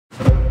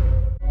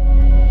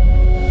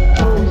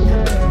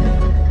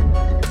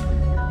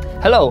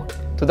Hello!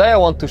 Today I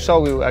want to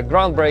show you a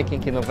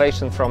groundbreaking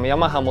innovation from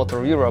Yamaha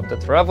Motor Europe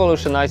that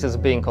revolutionizes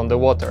being on the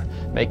water,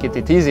 making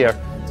it easier,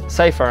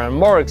 safer and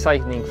more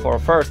exciting for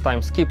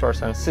first-time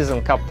skippers and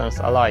seasoned captains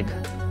alike.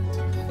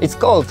 It's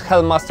called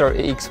Helm Master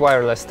EX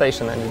Wireless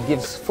Station and it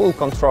gives full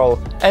control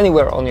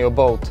anywhere on your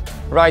boat,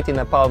 right in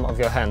the palm of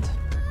your hand.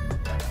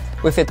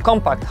 With its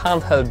compact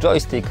handheld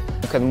joystick,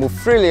 you can move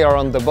freely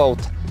around the boat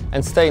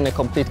and stay in a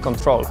complete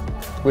control.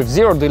 With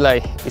zero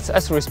delay, it's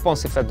as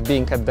responsive as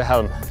being at the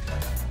helm.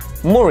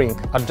 Mooring,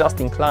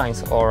 adjusting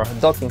lines or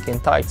docking in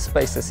tight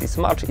spaces is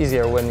much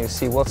easier when you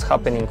see what's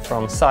happening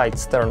from side,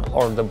 stern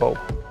or the bow.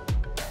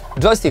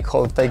 Joystick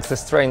Hold takes the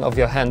strain off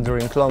your hand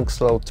during long,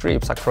 slow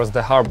trips across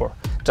the harbor.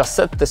 Just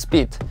set the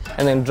speed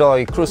and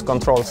enjoy cruise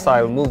control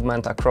style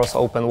movement across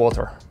open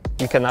water.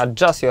 You can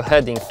adjust your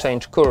heading,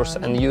 change course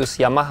and use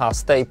Yamaha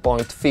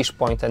StayPoint,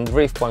 FishPoint and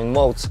DriftPoint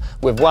modes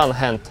with one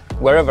hand,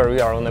 wherever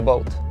you are on a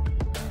boat.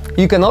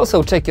 You can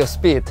also check your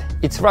speed,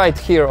 it's right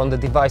here on the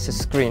device's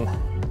screen.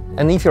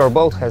 And if your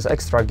boat has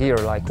extra gear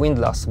like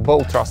windlass,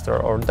 bow thruster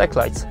or deck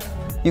lights,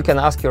 you can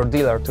ask your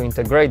dealer to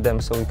integrate them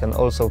so you can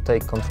also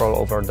take control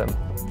over them.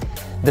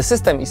 The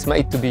system is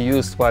made to be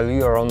used while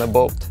you are on a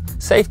boat.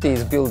 Safety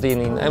is built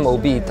in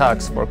MOB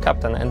tags for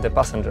captain and the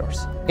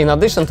passengers. In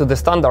addition to the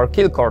standard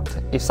kill cord,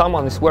 if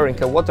someone is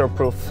wearing a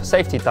waterproof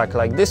safety tag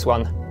like this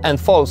one and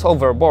falls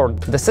overboard,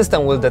 the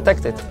system will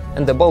detect it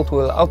and the boat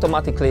will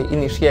automatically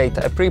initiate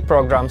a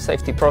pre-programmed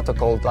safety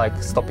protocol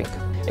like stopping.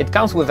 It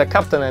comes with a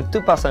captain and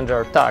 2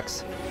 passenger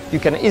tags. You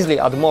can easily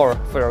add more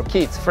for your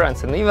kids,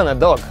 friends and even a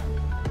dog.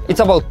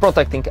 It's about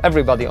protecting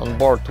everybody on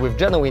board with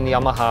genuine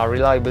Yamaha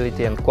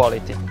reliability and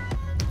quality.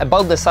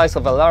 About the size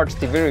of a large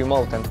TV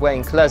remote and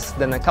weighing less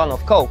than a can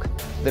of Coke,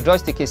 the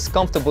joystick is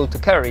comfortable to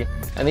carry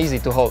and easy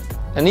to hold.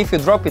 And if you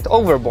drop it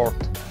overboard,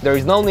 there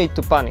is no need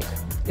to panic.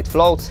 It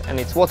floats and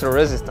it's water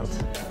resistant.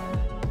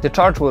 The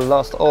charge will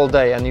last all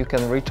day and you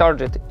can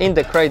recharge it in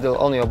the cradle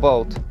on your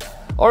boat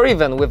or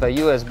even with a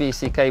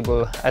USB-C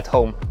cable at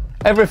home.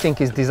 Everything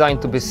is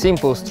designed to be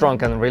simple,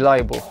 strong and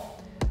reliable,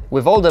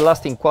 with all the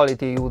lasting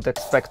quality you would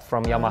expect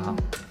from Yamaha.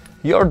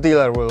 Your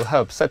dealer will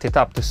help set it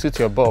up to suit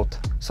your boat,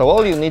 so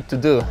all you need to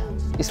do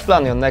is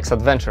plan your next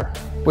adventure.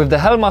 With the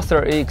Helm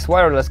Master EX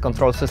wireless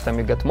control system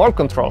you get more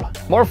control,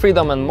 more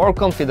freedom and more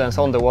confidence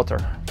on the water.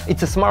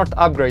 It's a smart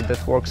upgrade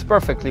that works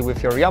perfectly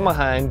with your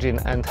Yamaha engine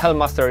and Helm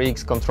Master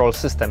EX control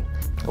system.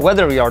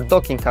 Whether you are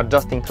docking,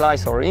 adjusting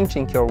lines or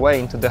inching your way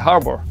into the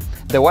harbor,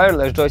 the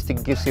wireless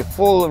joystick gives you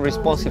full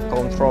responsive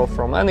control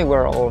from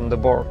anywhere on the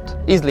board,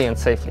 easily and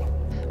safely.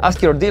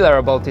 Ask your dealer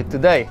about it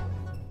today.